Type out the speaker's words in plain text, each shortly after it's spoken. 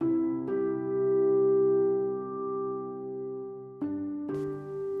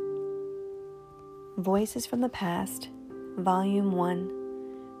Voices from the Past, Volume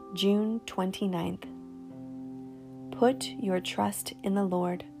 1, June 29th. Put your trust in the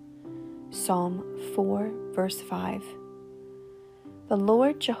Lord. Psalm 4, verse 5. The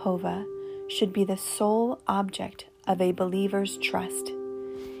Lord Jehovah should be the sole object of a believer's trust.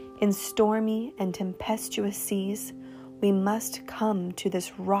 In stormy and tempestuous seas, we must come to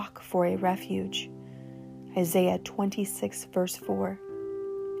this rock for a refuge. Isaiah 26, verse 4.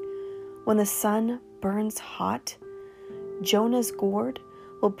 When the sun burns hot, Jonah's gourd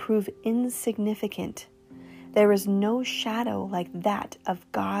will prove insignificant. There is no shadow like that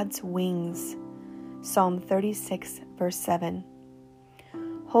of God's wings. Psalm 36, verse 7.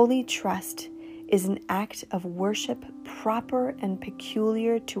 Holy trust is an act of worship proper and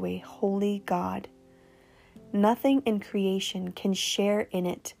peculiar to a holy God. Nothing in creation can share in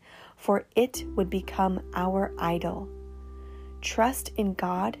it, for it would become our idol. Trust in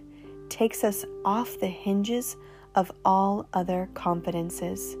God takes us off the hinges of all other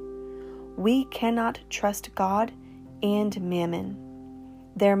confidences. We cannot trust God and mammon.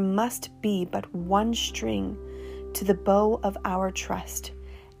 There must be but one string to the bow of our trust,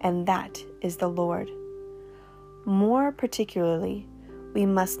 and that is the Lord. More particularly, we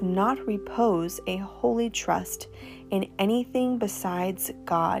must not repose a holy trust in anything besides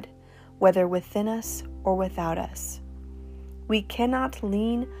God, whether within us or without us. We cannot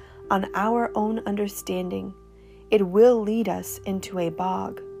lean on our own understanding. It will lead us into a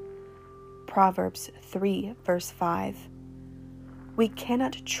bog. Proverbs 3, verse 5. We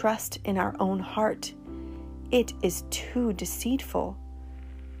cannot trust in our own heart. It is too deceitful.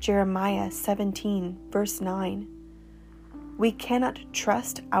 Jeremiah 17, verse 9. We cannot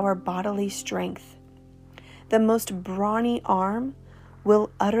trust our bodily strength. The most brawny arm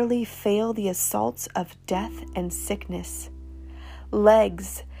will utterly fail the assaults of death and sickness.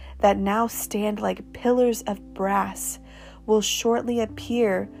 Legs that now stand like pillars of brass will shortly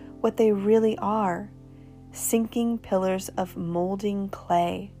appear what they really are, sinking pillars of molding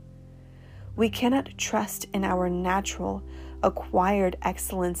clay. We cannot trust in our natural, acquired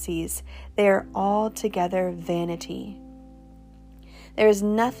excellencies. They are altogether vanity. There is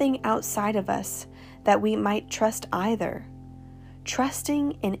nothing outside of us that we might trust either.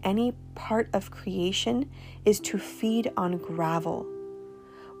 Trusting in any part of creation is to feed on gravel.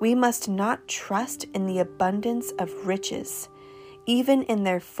 We must not trust in the abundance of riches. Even in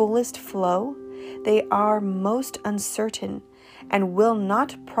their fullest flow, they are most uncertain and will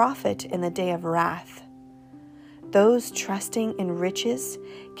not profit in the day of wrath. Those trusting in riches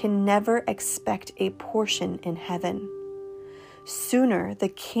can never expect a portion in heaven. Sooner the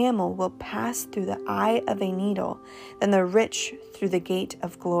camel will pass through the eye of a needle than the rich through the gate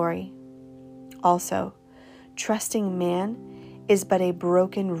of glory. Also, trusting man is but a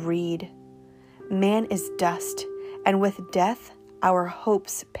broken reed. Man is dust, and with death our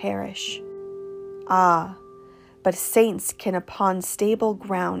hopes perish. Ah, but saints can upon stable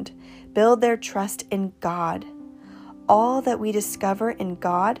ground build their trust in God. All that we discover in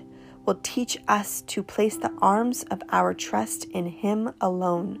God will teach us to place the arms of our trust in Him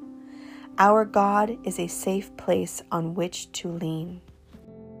alone. Our God is a safe place on which to lean.